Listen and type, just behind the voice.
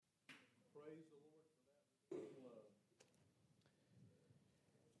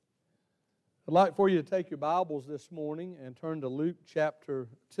I'd like for you to take your Bibles this morning and turn to Luke chapter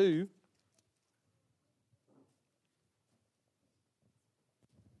 2.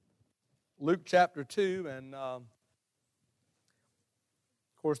 Luke chapter 2, and of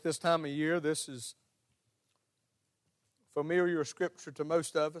course this time of year, this is familiar scripture to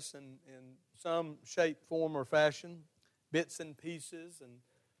most of us in some shape, form, or fashion, bits and pieces and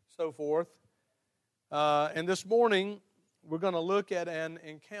so forth. And this morning, we're going to look at an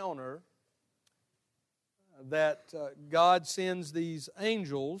encounter that God sends these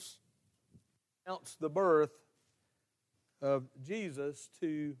angels to announce the birth of Jesus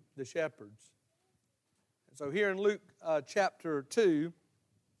to the shepherds. And so here in Luke chapter 2,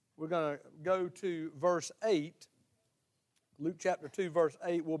 we're going to go to verse 8. Luke chapter 2, verse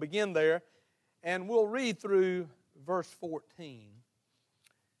 8. We'll begin there, and we'll read through verse 14.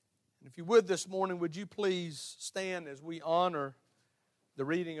 And if you would this morning, would you please stand as we honor the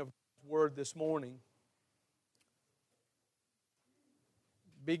reading of God's Word this morning.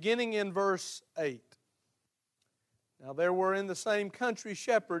 Beginning in verse 8. Now there were in the same country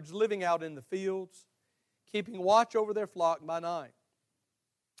shepherds living out in the fields, keeping watch over their flock by night.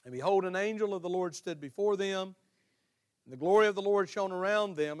 And behold, an angel of the Lord stood before them, and the glory of the Lord shone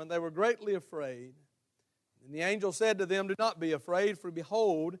around them, and they were greatly afraid. And the angel said to them, "Do not be afraid, for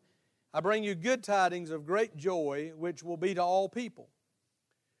behold, I bring you good tidings of great joy, which will be to all people.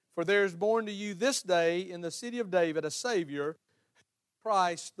 For there is born to you this day in the city of David a Savior,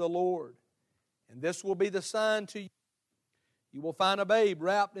 Christ the Lord. And this will be the sign to you. You will find a babe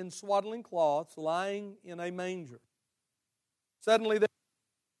wrapped in swaddling cloths, lying in a manger." Suddenly there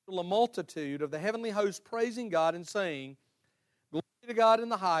was a multitude of the heavenly host praising God and saying, "Glory to God in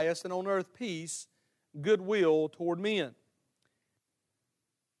the highest, and on earth peace, goodwill toward men."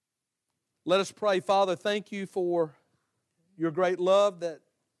 Let us pray. Father, thank you for your great love that,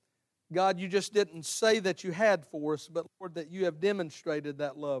 God, you just didn't say that you had for us, but, Lord, that you have demonstrated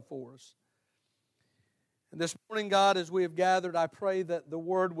that love for us. And this morning, God, as we have gathered, I pray that the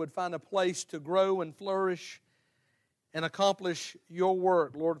Word would find a place to grow and flourish and accomplish your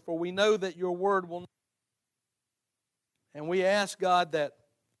work, Lord, for we know that your Word will. And we ask, God, that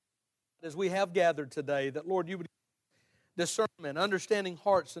as we have gathered today, that, Lord, you would give discernment, understanding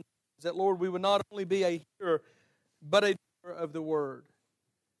hearts, and that, Lord, we would not only be a hearer, but a doer of the Word.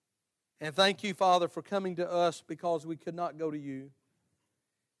 And thank you, Father, for coming to us because we could not go to you.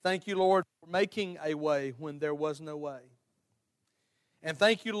 Thank you, Lord, for making a way when there was no way. And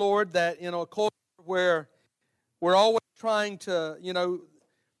thank you, Lord, that in a culture where we're always trying to,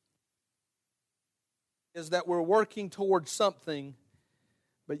 is that we're working towards something,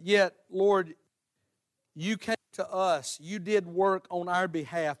 but yet, Lord, you came to us. You did work on our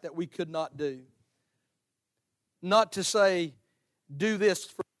behalf that we could not do. Not to say, do this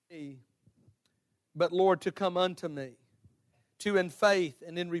for me, but, Lord, to come unto me, to in faith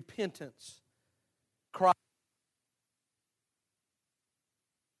and in repentance cry.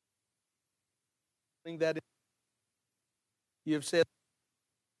 That you have said,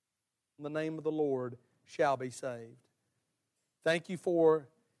 in the name of the Lord shall be saved. Thank you for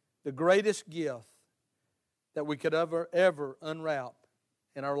the greatest gift that we could ever unwrap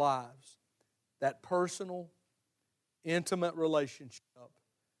in our lives. That personal, intimate relationship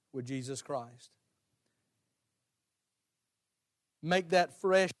with Jesus Christ. Make that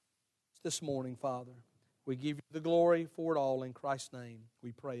fresh this morning, Father. We give you the glory for it all in Christ's name.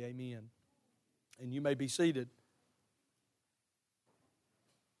 We pray, amen. And you may be seated.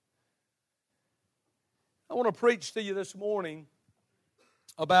 I want to preach to you this morning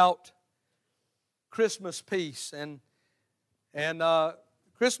about Christmas peace. And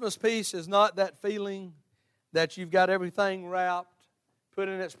Christmas peace is not that feeling that you've got everything wrapped, put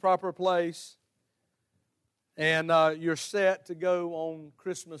in its proper place, and you're set to go on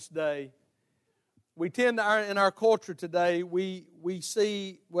Christmas Day. We tend to, in our culture today, we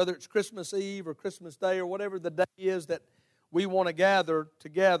see, whether it's Christmas Eve or Christmas Day or whatever the day is that we want to gather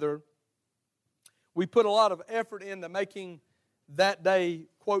together, we put a lot of effort into making that day,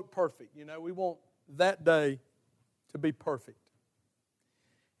 quote, perfect. We want that day to be perfect.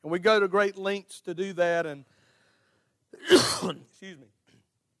 And we go to great lengths to do that and, excuse me,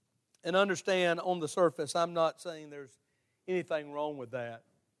 and understand on the surface, I'm not saying there's anything wrong with that.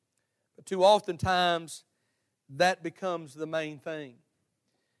 But too often times, that becomes the main thing.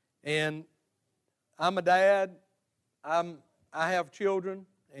 And I'm a dad. I have children,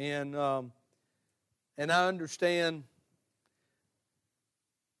 and I understand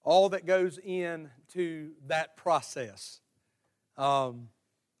all that goes into that process. I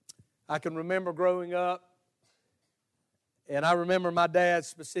can remember growing up And I remember my dad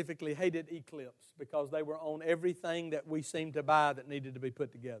specifically hated Eclipse because they were on everything that we seemed to buy that needed to be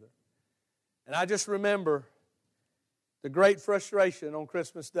put together. And I just remember the great frustration on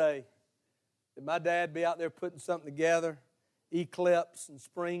Christmas Day that my dad would be out there putting something together, Eclipse and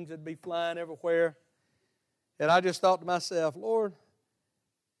springs would be flying everywhere. And I just thought to myself, Lord,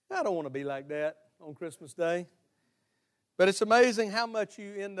 I don't want to be like that on Christmas Day. But it's amazing how much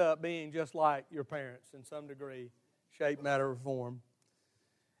you end up being just like your parents in some degree, shape, matter, or form.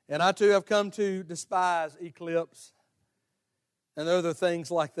 And I too have come to despise Eclipse and other things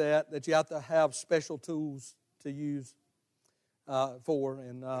like that you have to have special tools to use for.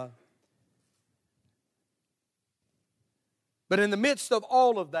 But in the midst of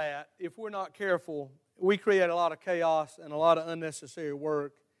all of that, if we're not careful, we create a lot of chaos and a lot of unnecessary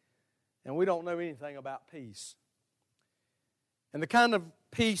work, and we don't know anything about peace. And the kind of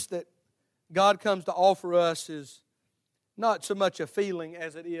peace that God comes to offer us is not so much a feeling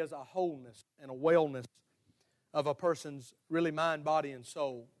as it is a wholeness and a wellness of a person's really mind, body, and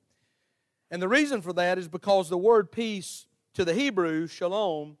soul. And the reason for that is because the word peace to the Hebrew,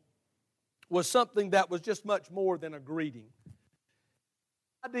 shalom, was something that was just much more than a greeting.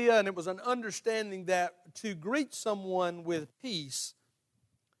 Idea, and it was an understanding that to greet someone with peace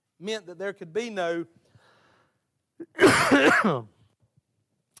meant that there could be no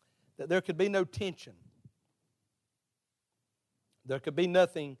tension. There could be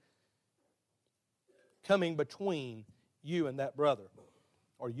nothing coming between you and that brother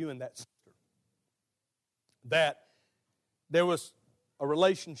or you and that sister. That there was a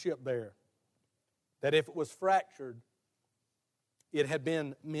relationship there that if it was fractured, it had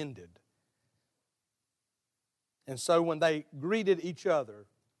been mended. And so when they greeted each other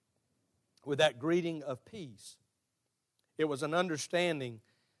with that greeting of peace, it was an understanding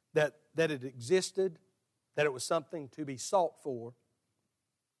that it existed, that it was something to be sought for,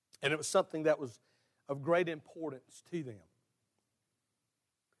 and it was something that was of great importance to them.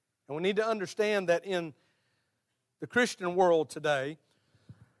 And we need to understand that in the Christian world today,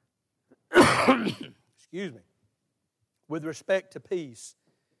 excuse me, with respect to peace,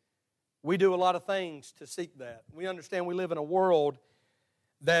 we do a lot of things to seek that. We understand we live in a world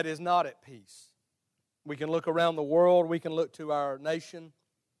that is not at peace. We can look around the world, we can look to our nation,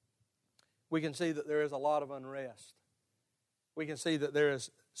 we can see that there is a lot of unrest. We can see that there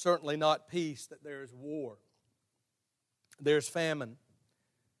is certainly not peace, that there is war. There's famine.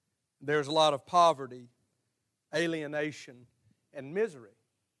 There's a lot of poverty, alienation, and misery.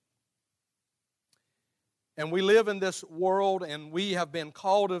 And we live in this world, and we have been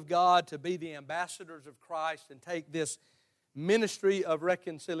called of God to be the ambassadors of Christ and take this ministry of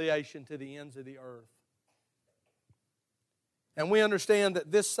reconciliation to the ends of the earth. And we understand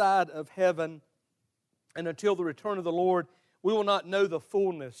that this side of heaven, and until the return of the Lord, we will not know the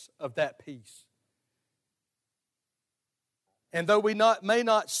fullness of that peace. And though we may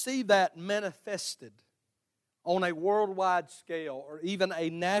not see that manifested on a worldwide scale, or even a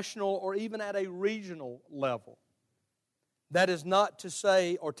national, or even at a regional level, that is not to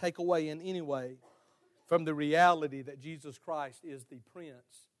say or take away in any way from the reality that Jesus Christ is the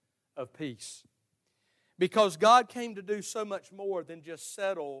Prince of Peace. Because God came to do so much more than just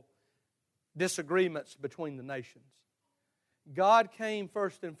settle disagreements between the nations. God came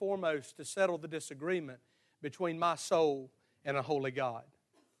first and foremost to settle the disagreement between my soul and a holy God.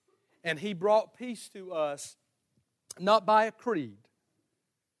 And He brought peace to us not by a creed,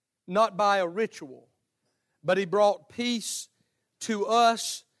 not by a ritual, but He brought peace to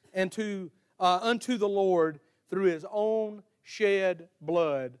us and unto the Lord through His own shed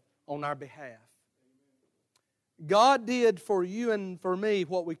blood on our behalf. God did for you and for me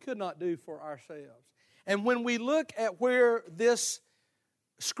what we could not do for ourselves. And when we look at where this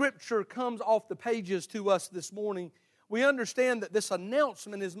Scripture comes off the pages to us this morning, we understand that this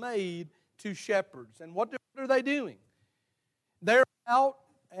announcement is made to shepherds. And what are they doing? They're out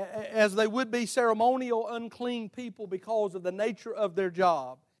as they would be ceremonial, unclean people because of the nature of their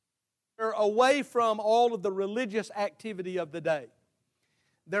job. They're away from all of the religious activity of the day.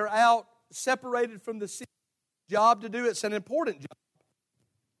 They're out separated from the city. Job to do. It's an important job.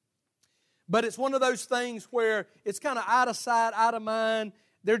 But it's one of those things where it's kind of out of sight, out of mind.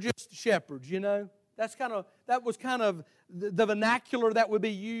 They're just shepherds, you know. That was kind of the vernacular that would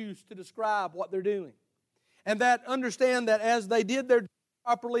be used to describe what they're doing. And that understand that as they did their job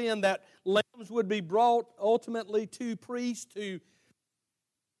properly and that lambs would be brought ultimately to priests to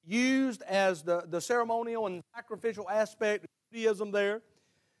used as the ceremonial and sacrificial aspect of Judaism there,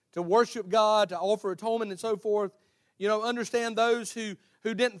 to worship God, to offer atonement and so forth. You know, understand those who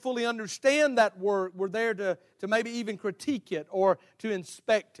who didn't fully understand that word were there to maybe even critique it or to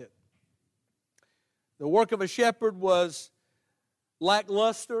inspect it. The work of a shepherd was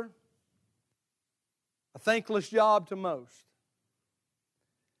lackluster, a thankless job to most.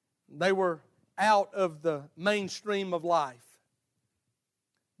 They were out of the mainstream of life,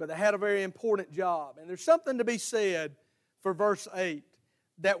 but they had a very important job. And there's something to be said for verse 8,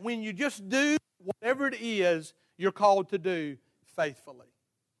 that when you just do whatever it is you're called to do faithfully.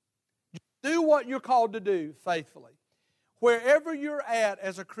 Just do what you're called to do faithfully. Wherever you're at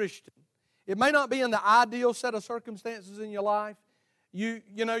as a Christian, it may not be in the ideal set of circumstances in your life. You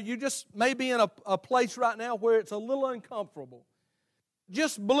just may be in a place right now where it's a little uncomfortable.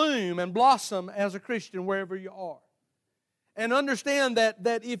 Just bloom and blossom as a Christian wherever you are. And understand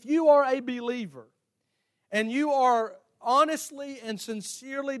that if you are a believer and you are honestly and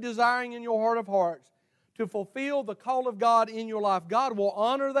sincerely desiring in your heart of hearts to fulfill the call of God in your life, God will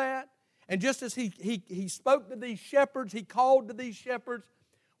honor that. And just as He spoke to these shepherds, He called to these shepherds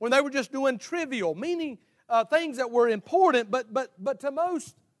when they were just doing trivial, meaning things that were important, but to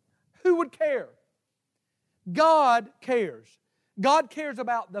most, who would care? God cares. God cares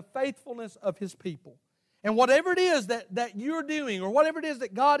about the faithfulness of His people. And whatever it is that you're doing, or whatever it is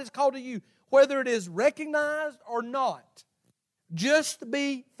that God has called to you, whether it is recognized or not, just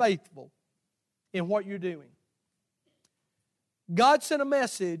be faithful in what you're doing. God sent a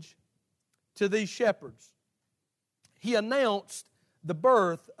message to these shepherds. He announced the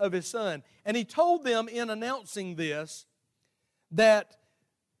birth of His Son. And He told them in announcing this that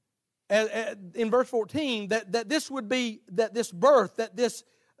in verse 14, that this would be, that this birth, that this,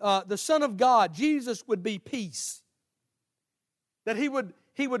 the Son of God, Jesus, would be peace. That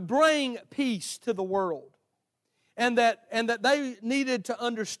He would bring peace to the world. And that they needed to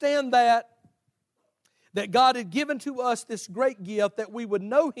understand that God had given to us this great gift, that we would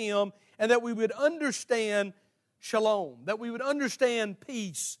know Him and that we would understand shalom, that we would understand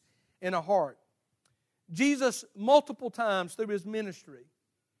peace in our heart. Jesus, multiple times through His ministry,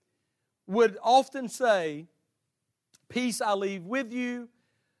 would often say, "Peace I leave with you,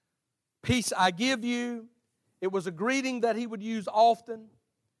 peace I give you." It was a greeting that He would use often.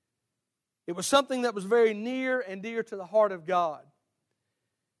 It was something that was very near and dear to the heart of God.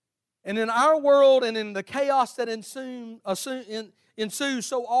 And in our world and in the chaos that ensues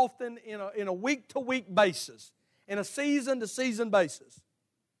so often in a week-to-week basis, in a season-to-season basis,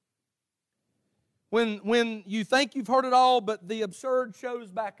 when you think you've heard it all, but the absurd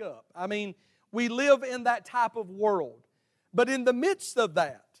shows back up. I mean, we live in that type of world. But in the midst of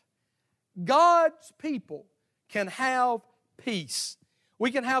that, God's people can have peace.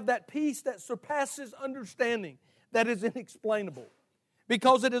 We can have that peace that surpasses understanding, that is inexplainable.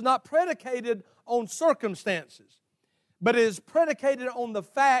 Because it is not predicated on circumstances, but it is predicated on the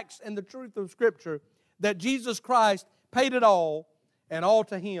facts and the truth of Scripture, that Jesus Christ paid it all, and all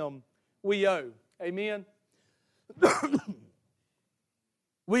to Him we owe. Amen?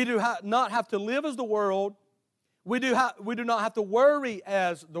 We do not have to live as the world. We do not have to worry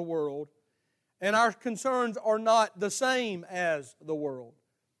as the world. And our concerns are not the same as the world.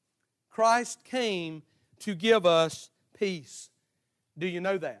 Christ came to give us peace. Do you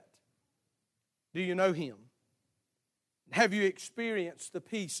know that? Do you know Him? Have you experienced the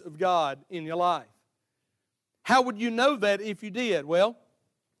peace of God in your life? How would you know that if you did? Well,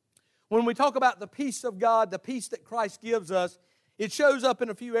 when we talk about the peace of God, the peace that Christ gives us, it shows up in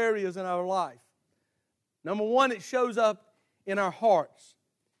a few areas in our life. Number one, it shows up in our hearts.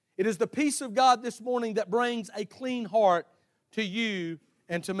 It is the peace of God this morning that brings a clean heart to you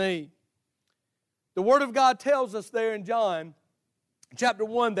and to me. The Word of God tells us there in John chapter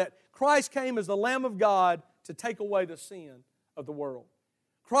 1 that Christ came as the Lamb of God to take away the sin of the world.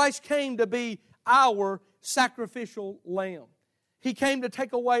 Christ came to be our sacrificial lamb. He came to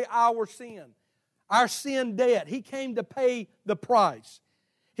take away our sin debt. He came to pay the price.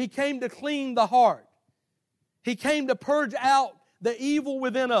 He came to clean the heart. He came to purge out the evil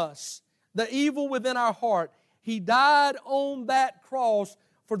within us, the evil within our heart. He died on that cross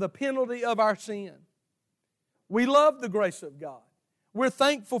for the penalty of our sin. We love the grace of God. We're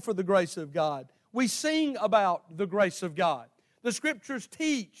thankful for the grace of God. We sing about the grace of God. The Scriptures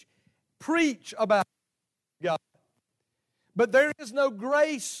preach about God. But there is no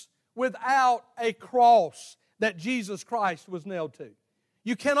grace without a cross that Jesus Christ was nailed to.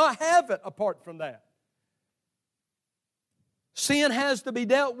 You cannot have it apart from that. Sin has to be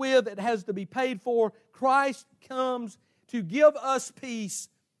dealt with. It has to be paid for. Christ comes to give us peace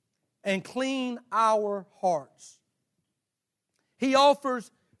and clean our hearts. He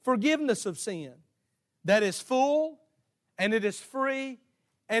offers forgiveness of sin that is full and it is free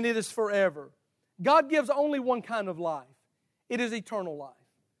and it is forever. God gives only one kind of life. It is eternal life.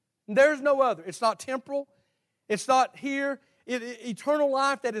 There's no other. It's not temporal. It's not here. Eternal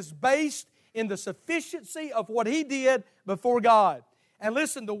life that is based in the sufficiency of what He did before God. And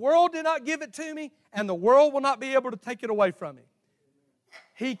listen, the world did not give it to me, and the world will not be able to take it away from me.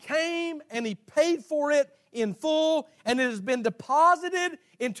 He came and He paid for it in full, and it has been deposited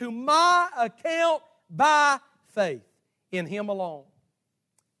into my account by faith in Him alone.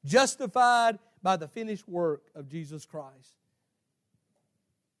 Justified by the finished work of Jesus Christ.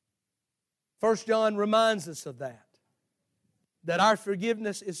 1 John reminds us of that. That our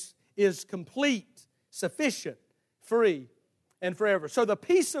forgiveness is complete, sufficient, free, and forever. So the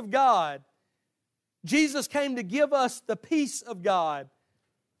peace of God, Jesus came to give us the peace of God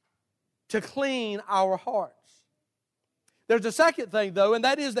to clean our hearts. There's a second thing, though, and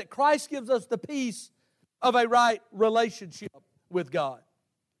that is that Christ gives us the peace of a right relationship with God.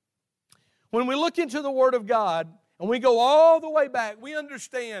 When we look into the Word of God, and we go all the way back, we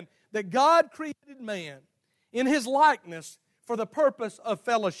understand that God created man in His likeness for the purpose of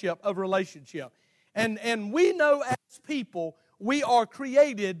fellowship, of relationship. And we know as people, we are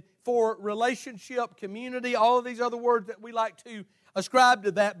created for relationship, community, all of these other words that we like to ascribe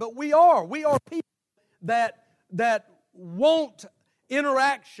to that. But we are people that want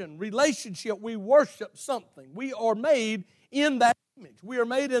interaction, relationship. We worship something. We are made in that image. We are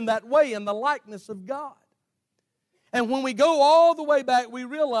made in that way, in the likeness of God. And when we go all the way back, we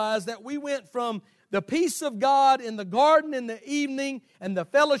realize that we went from the peace of God in the garden in the evening and the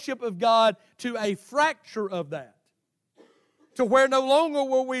fellowship of God to a fracture of that. To where no longer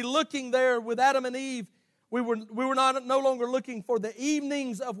were we looking there with Adam and Eve. We were no longer looking for the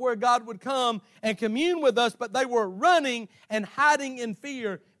evenings of where God would come and commune with us, but they were running and hiding in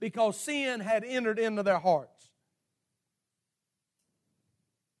fear because sin had entered into their hearts.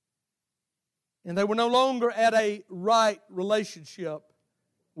 And they were no longer at a right relationship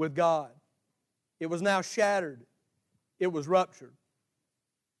with God. It was now shattered. It was ruptured.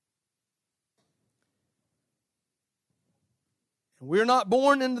 And we're not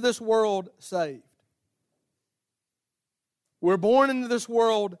born into this world saved. We're born into this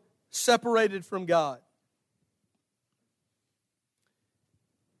world separated from God.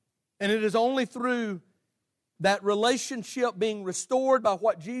 And it is only through that relationship being restored by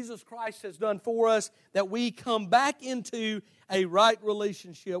what Jesus Christ has done for us that we come back into a right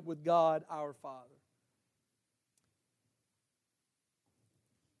relationship with God our Father.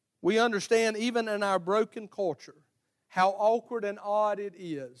 We understand even in our broken culture how awkward and odd it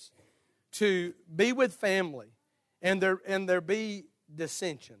is to be with family and there be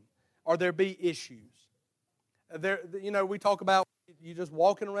dissension or there be issues. We talk about you just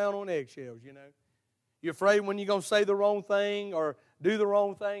walking around on eggshells, You're afraid when you're going to say the wrong thing or do the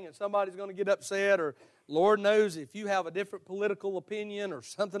wrong thing and somebody's going to get upset, or Lord knows if you have a different political opinion or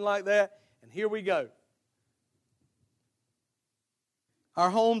something like that, and here we go.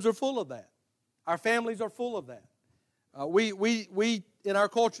 Our homes are full of that. Our families are full of that. We in our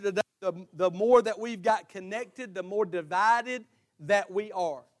culture today, the more that we've got connected, the more divided that we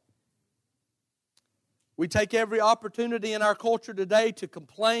are. We take every opportunity in our culture today to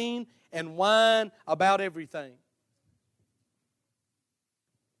complain and whine about everything.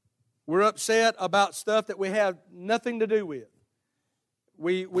 We're upset about stuff that we have nothing to do with.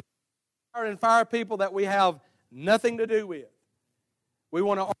 We fire people that we have nothing to do with. We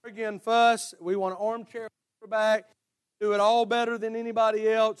want to argue and fuss. We want to armchair quarterback, do it all better than anybody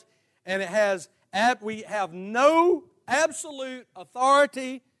else. And we have no absolute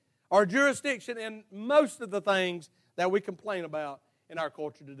authority or jurisdiction in most of the things that we complain about in our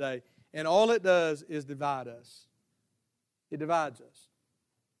culture today. And all it does is divide us. It divides us.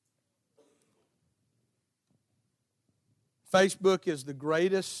 Facebook is the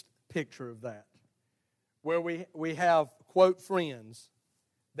greatest picture of that, where we have, quote, friends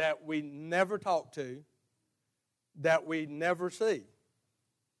that we never talk to, that we never see.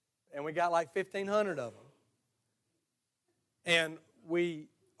 And we got like 1,500 of them. And we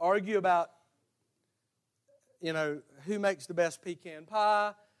argue about, who makes the best pecan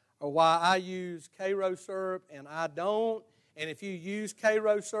pie, or why I use Karo syrup and I don't. And if you use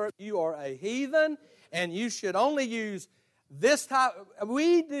Karo syrup, you are a heathen, and you should only use this type.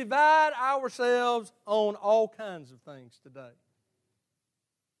 We divide ourselves on all kinds of things today.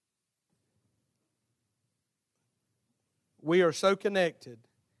 We are so connected,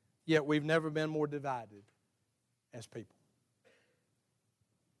 yet we've never been more divided as people.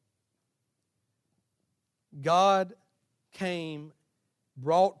 God came,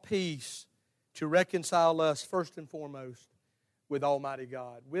 brought peace to reconcile us first and foremost with Almighty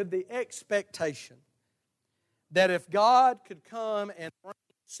God, with the expectation that if God could come and bring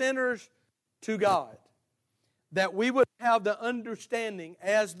sinners to God, that we would have the understanding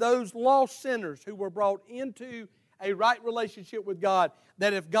as those lost sinners who were brought into a right relationship with God,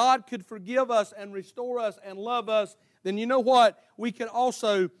 that if God could forgive us and restore us and love us, then you know what? We can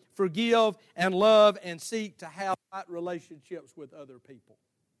also forgive and love and seek to have right relationships with other people.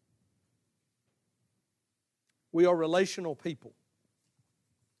 We are relational people.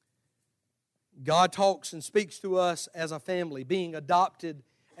 God talks and speaks to us as a family, being adopted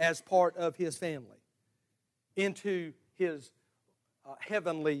as part of His family into His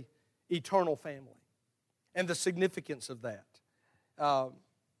heavenly, eternal family, and the significance of that.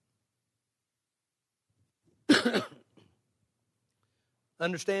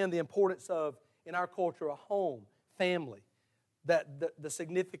 Understand the importance of, in our culture, a home, family, that the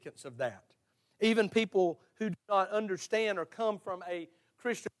significance of that. Even people who do not understand or come from a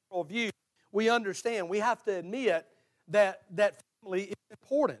Christian worldview, we understand, we have to admit that family is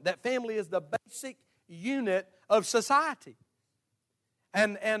important. That family is the basic unit of society.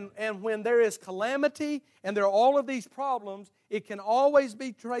 And when there is calamity and there are all of these problems, it can always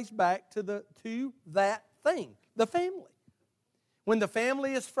be traced back to that thing, the family. When the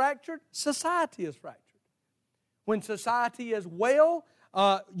family is fractured, society is fractured. When society is well,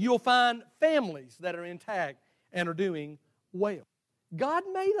 you'll find families that are intact and are doing well. God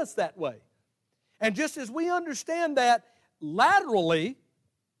made us that way. And just as we understand that laterally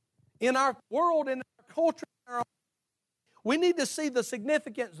in our world, in our culture, we need to see the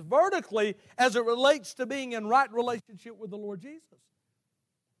significance vertically as it relates to being in right relationship with the Lord Jesus.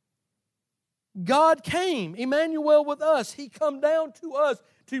 God came, Emmanuel with us. He come down to us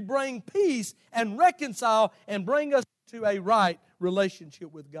to bring peace and reconcile and bring us to a right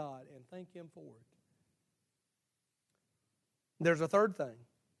relationship with God, and thank Him for it. There's a third thing,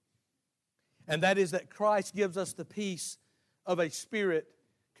 and that is that Christ gives us the peace of a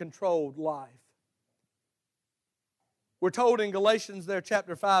Spirit-controlled life. We're told in Galatians there,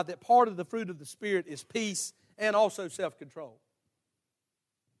 chapter 5, that part of the fruit of the Spirit is peace and also self-control.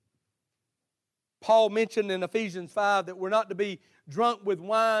 Paul mentioned in Ephesians 5 that we're not to be drunk with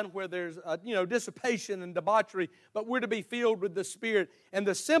wine where there's dissipation and debauchery, but we're to be filled with the Spirit. And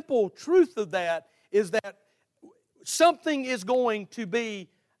the simple truth of that is that something is going to be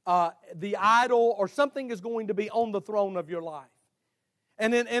the idol, or something is going to be on the throne of your life.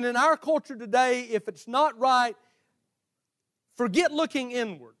 And in our culture today, if it's not right, forget looking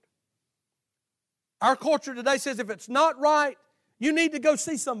inward. Our culture today says if it's not right, you need to go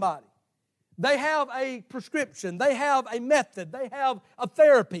see somebody. They have a prescription. They have a method. They have a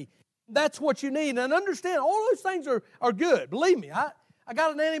therapy. That's what you need. And understand, all those things are good. Believe me, I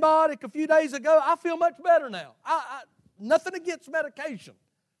got an antibiotic a few days ago. I feel much better now. Nothing against medication.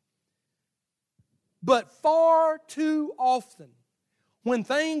 But far too often, when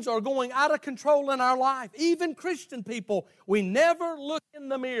things are going out of control in our life, even Christian people, we never look in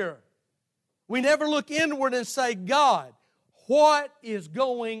the mirror. We never look inward and say, God, what is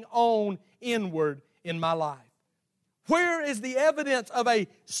going on inward in my life? Where is the evidence of a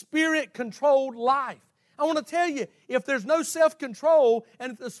Spirit-controlled life? I want to tell you, if there's no self-control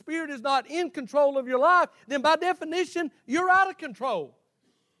and if the Spirit is not in control of your life, then by definition, you're out of control.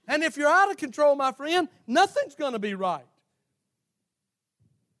 And if you're out of control, my friend, nothing's going to be right.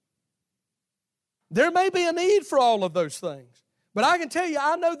 There may be a need for all of those things. But I can tell you,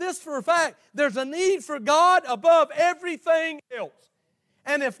 I know this for a fact. There's a need for God above everything else.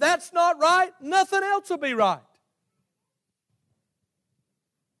 And if that's not right, nothing else will be right.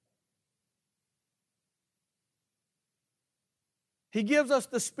 He gives us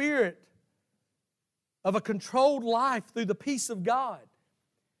the spirit of a controlled life through the peace of God,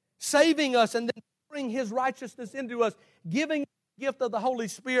 saving us and then pouring His righteousness into us, giving the gift of the Holy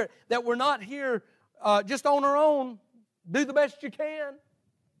Spirit, that we're not here just on our own. Do the best you can.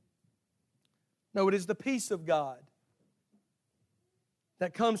 No, it is the peace of God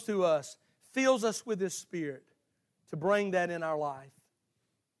that comes to us, fills us with His Spirit to bring that in our life.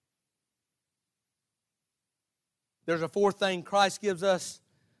 There's a fourth thing. Christ gives us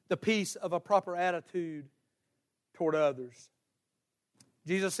the peace of a proper attitude toward others.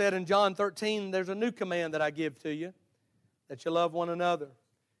 Jesus said in John 13, there's a new command that I give to you, that you love one another.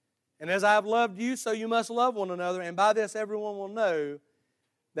 And as I have loved you, so you must love one another. And by this everyone will know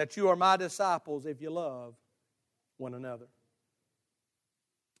that you are my disciples if you love one another.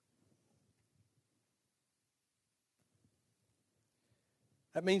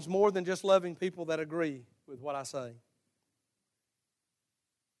 That means more than just loving people that agree with what I say.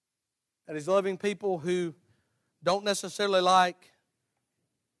 That is loving people who don't necessarily like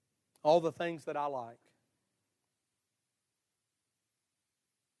all the things that I like.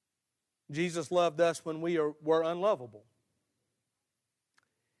 Jesus loved us when we were unlovable.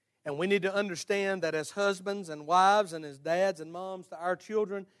 And we need to understand that as husbands and wives and as dads and moms to our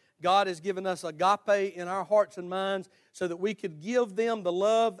children, God has given us agape in our hearts and minds so that we could give them the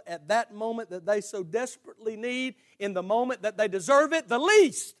love at that moment that they so desperately need, in the moment that they deserve it the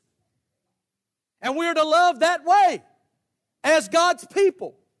least. And we're to love that way as God's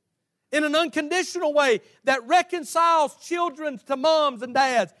people, in an unconditional way that reconciles children to moms and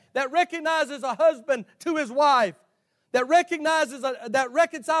dads, that recognizes a husband to his wife, that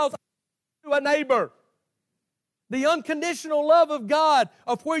reconciles to a neighbor. The unconditional love of God,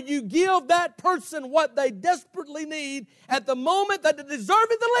 of where you give that person what they desperately need at the moment that they deserve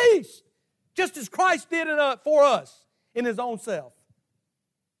it the least, just as Christ did it for us in His own self.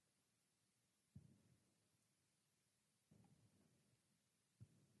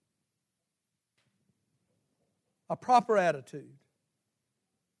 A proper attitude.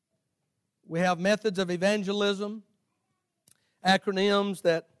 We have methods of evangelism, acronyms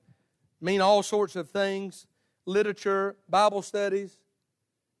that mean all sorts of things, literature, Bible studies,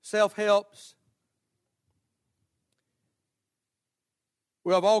 self-helps.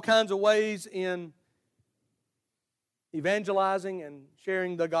 We have all kinds of ways in evangelizing and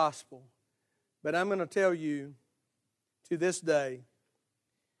sharing the gospel. But I'm going to tell you, to this day,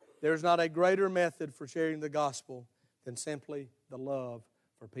 there's not a greater method for sharing the gospel than simply the love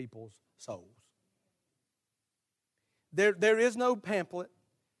for people's souls. There is no pamphlet,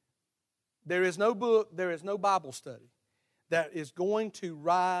 there is no book, there is no Bible study that is going to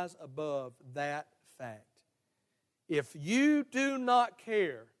rise above that fact. If you do not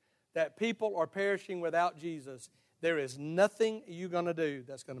care that people are perishing without Jesus, there is nothing you're going to do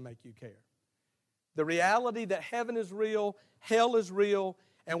that's going to make you care. The reality that heaven is real, hell is real,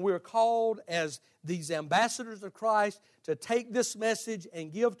 and we're called as these ambassadors of Christ to take this message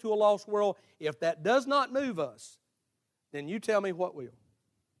and give to a lost world. If that does not move us, then you tell me what will.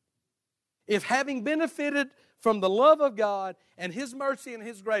 If having benefited from the love of God and His mercy and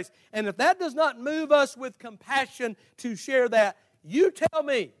His grace, and if that does not move us with compassion to share that, you tell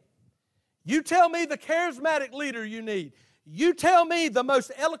me the charismatic leader you need. You tell me the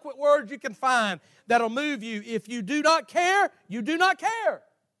most eloquent words you can find that'll move you. If you do not care, you do not care.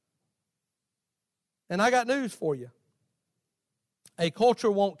 And I got news for you. A culture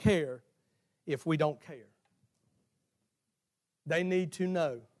won't care if we don't care. They need to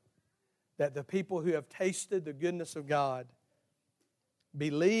know that the people who have tasted the goodness of God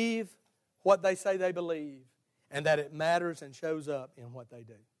believe what they say they believe, and that it matters and shows up in what they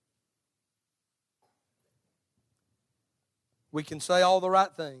do. We can say all the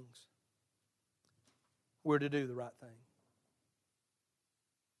right things. We're to do the right thing.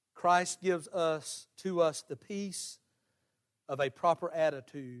 Christ gives to us the peace of a proper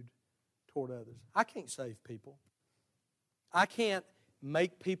attitude toward others. I can't save people. I can't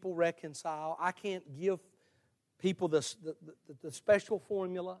make people reconcile. I can't give people the special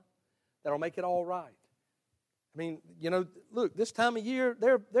formula that'll make it all right. I mean, look, this time of year,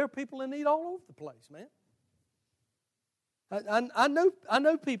 there are people in need all over the place, man. I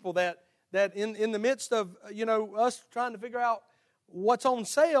know people that in the midst of us trying to figure out what's on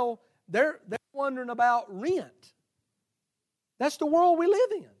sale, they're wondering about rent. That's the world we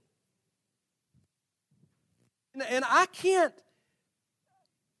live in. And I can't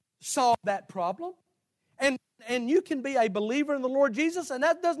solve that problem. And you can be a believer in the Lord Jesus, and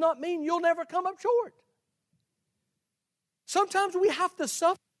that does not mean you'll never come up short. Sometimes we have to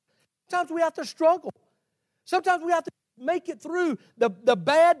suffer. Sometimes we have to struggle. Sometimes we have to make it through the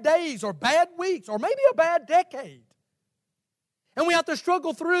bad days or bad weeks or maybe a bad decade. And we have to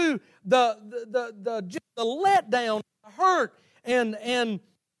struggle through the letdown, the hurt, and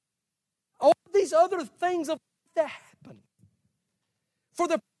all these other things that happen for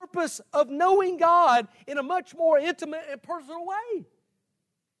the purpose of knowing God in a much more intimate and personal way.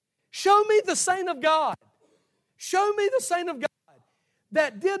 Show me the saint of God. Show me the saint of God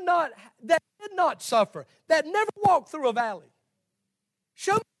that did not suffer, that never walked through a valley.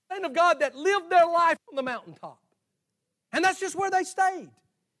 Show me the saint of God that lived their life on the mountaintop. And that's just where they stayed.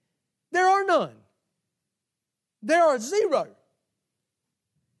 There are none. There are zero.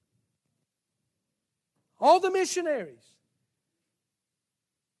 All the missionaries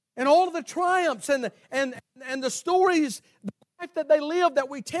and all of the triumphs and the stories, the life that they lived that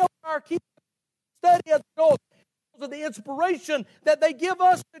we tell our kids, study as adults, of the inspiration that they give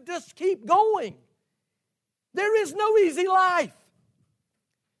us to just keep going. There is no easy life.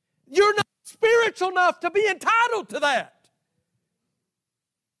 You're not spiritual enough to be entitled to that.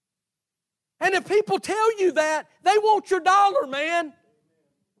 And if people tell you that, they want your dollar, man.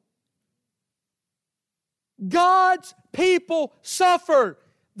 God's people suffered.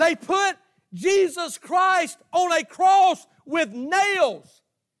 They put Jesus Christ on a cross with nails.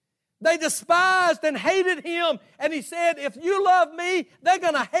 They despised and hated Him. And He said, if you love me, they're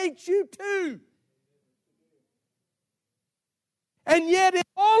going to hate you too. And yet in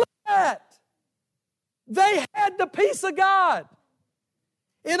all of that, they had the peace of God.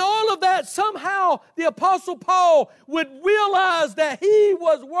 In all of that, somehow the Apostle Paul would realize that he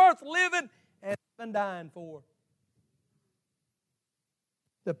was worth living and even dying for.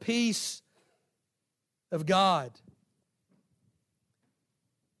 The peace of God.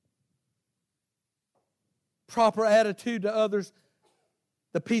 Proper attitude to others.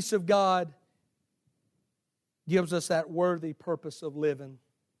 The peace of God gives us that worthy purpose of living.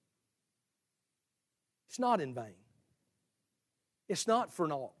 It's not in vain. It's not for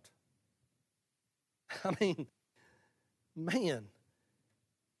naught. I mean, man,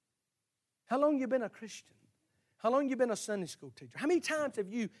 how long have you been a Christian? How long have you been a Sunday school teacher? How many times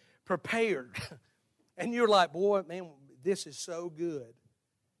have you prepared and you're like, boy, man, this is so good.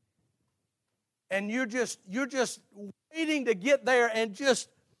 And you're just waiting to get there and just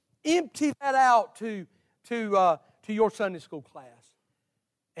empty that out to your Sunday school class.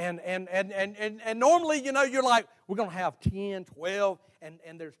 And normally, you know, you're like, we're going to have 10, 12, and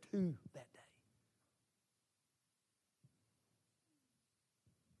there's 2 that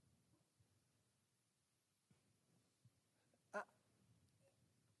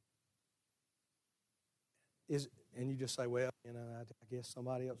day. And you just say, well, you know, I guess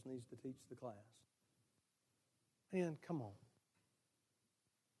somebody else needs to teach the class. Man, come on.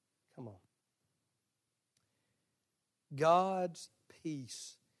 Come on. God's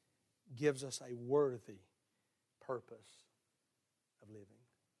peace gives us a worthy purpose of living.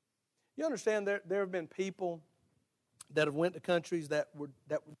 You understand there have been people that have went to countries that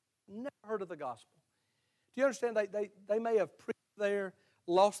never heard of the gospel. Do you understand they may have preached there,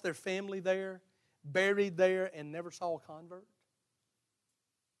 lost their family there, buried there, and never saw a convert?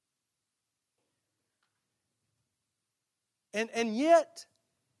 And yet,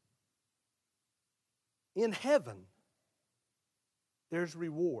 in heaven, there's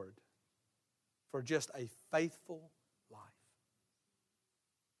reward for just a faithful life.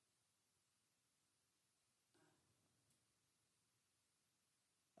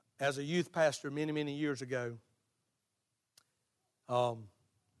 As a youth pastor many, many years ago, I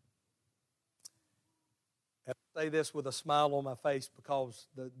say this with a smile on my face because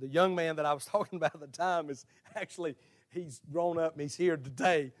the young man that I was talking about at the time is actually, he's grown up and he's here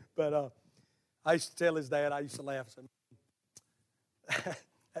today. But I used to tell his dad, I used to laugh and say,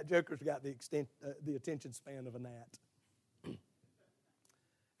 that joker's got the attention span of a gnat.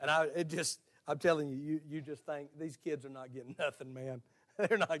 And I'm telling you, you just think these kids are not getting nothing, man.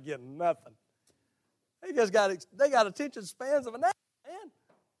 They're not getting nothing. They got attention spans of a gnat, man.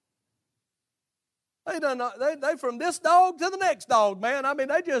 They from this dog to the next dog, man. I mean,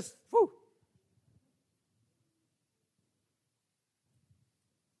 they just, whew.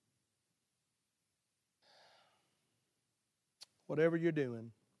 Whatever you're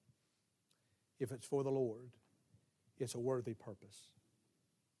doing, if it's for the Lord, it's a worthy purpose.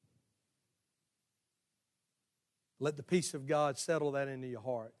 Let the peace of God settle that into your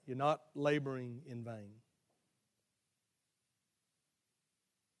heart. You're not laboring in vain.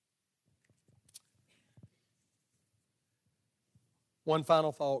 One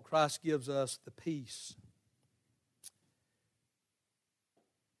final thought. Christ gives us the peace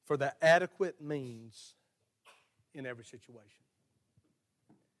for the adequate means in every situation.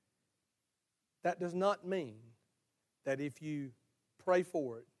 That does not mean that if you pray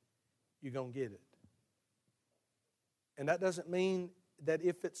for it, you're going to get it. And that doesn't mean that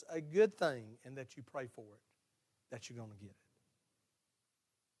if it's a good thing and that you pray for it, that you're going to get it.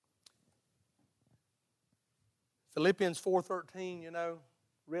 Philippians 4:13, you know,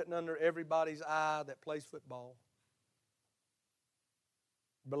 written under everybody's eye that plays football.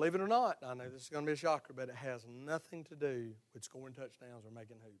 Believe it or not, I know this is going to be a shocker, but it has nothing to do with scoring touchdowns or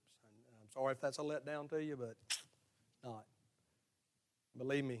making hoops. I'm sorry if that's a letdown to you, but not.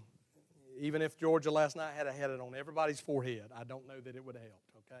 Believe me, even if Georgia last night had it on everybody's forehead, I don't know that it would have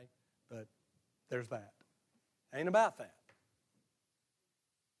helped, okay? But there's that. Ain't about that.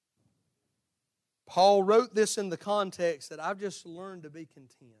 Paul wrote this in the context that I've just learned to be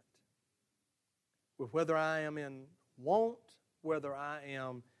content with whether I am in want, whether I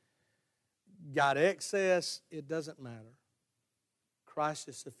am got excess, it doesn't matter. Christ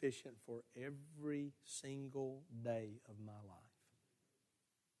is sufficient for every single day of my life.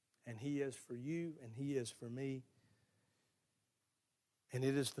 And He is for you, and He is for me. And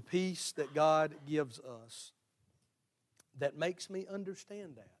it is the peace that God gives us that makes me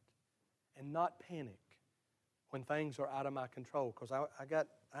understand that and not panic when things are out of my control. Because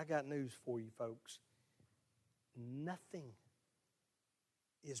I got news for you, folks. Nothing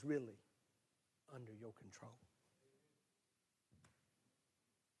is really under your control.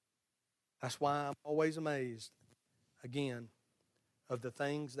 That's why I'm always amazed, again, of the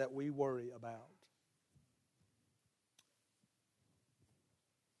things that we worry about.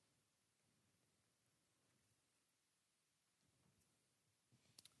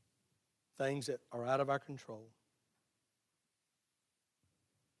 Things that are out of our control.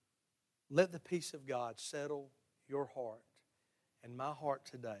 Let the peace of God settle your heart and my heart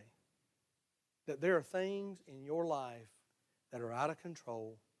today. That there are things in your life that are out of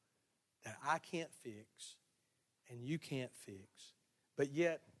control that I can't fix and you can't fix. But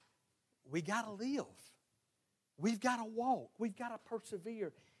yet, we got to live. We've got to walk. We've got to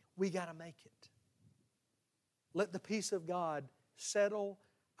persevere. We got to make it. Let the peace of God settle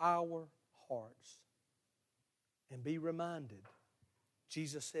our hearts. And be reminded,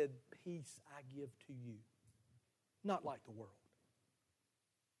 Jesus said, peace I give to you. Not like the world.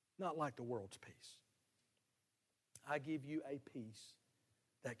 Not like the world's peace. I give you a peace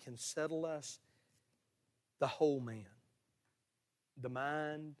that can settle us, the whole man. The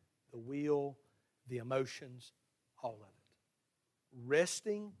mind, the will, the emotions, all of it.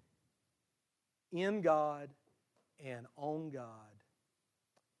 Resting in God and on God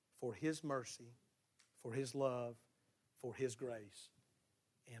for His mercy, for His love, for His grace,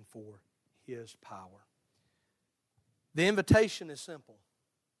 and for His power. The invitation is simple.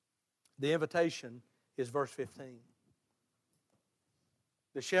 The invitation is verse 15.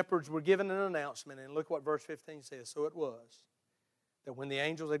 The shepherds were given an announcement, and look what verse 15 says. So it was, that when the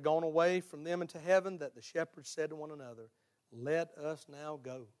angels had gone away from them into heaven, that the shepherds said to one another, let us now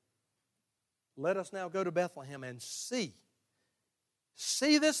go. Let us now go to Bethlehem and see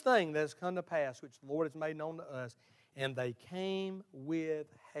this thing that has come to pass, which the Lord has made known to us. And they came with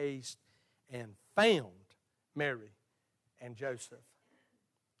haste and found Mary and Joseph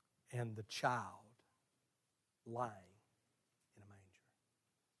and the child lying in a manger.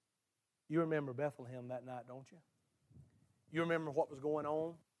 You remember Bethlehem that night, don't you? You remember what was going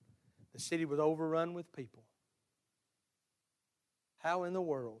on? The city was overrun with people. How in the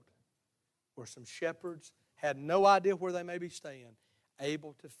world were some shepherds, had no idea where they may be staying,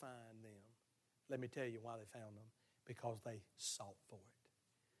 able to find them? Let me tell you why they found them. Because they sought for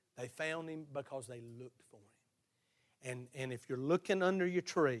it. They found Him because they looked for Him. And if you're looking under your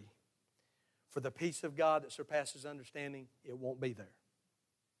tree for the peace of God that surpasses understanding, it won't be there.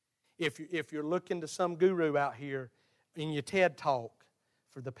 If you're looking to some guru out here in your TED Talk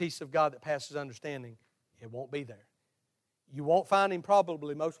for the peace of God that passes understanding, it won't be there. You won't find Him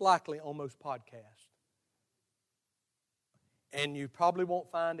probably, most likely, on most podcasts. And you probably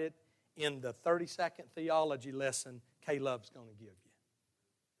won't find it in the 30-second theology lesson Caleb's going to give you.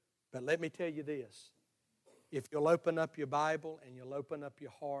 But let me tell you this. If you'll open up your Bible and you'll open up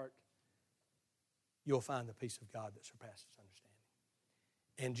your heart, you'll find the peace of God that surpasses understanding.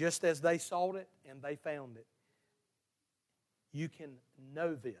 And just as they sought it and they found it, you can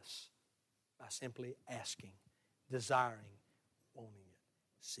know this by simply asking, desiring, wanting it,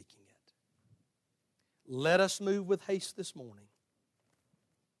 seeking it. Let us move with haste this morning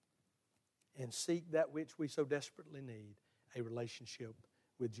and seek that which we so desperately need, a relationship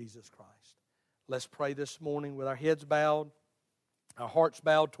with Jesus Christ. Let's pray this morning with our heads bowed, our hearts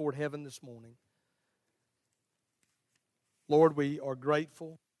bowed toward heaven this morning. Lord, we are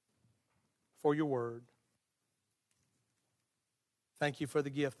grateful for your word. Thank you for the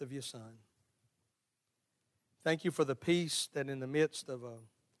gift of your Son. Thank you for the peace that in the midst of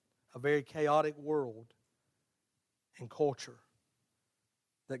a very chaotic world and culture,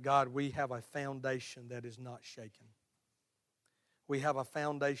 that God, we have a foundation that is not shaken. We have a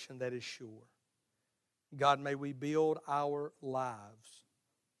foundation that is sure. God, may we build our lives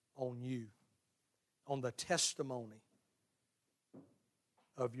on you, on the testimony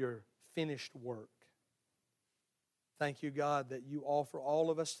of your finished work. Thank you, God, that you offer all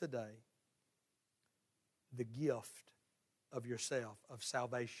of us today the gift of yourself, of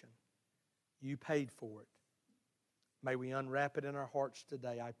salvation. You paid for it. May we unwrap it in our hearts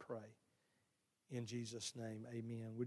today, I pray. In Jesus' name, amen.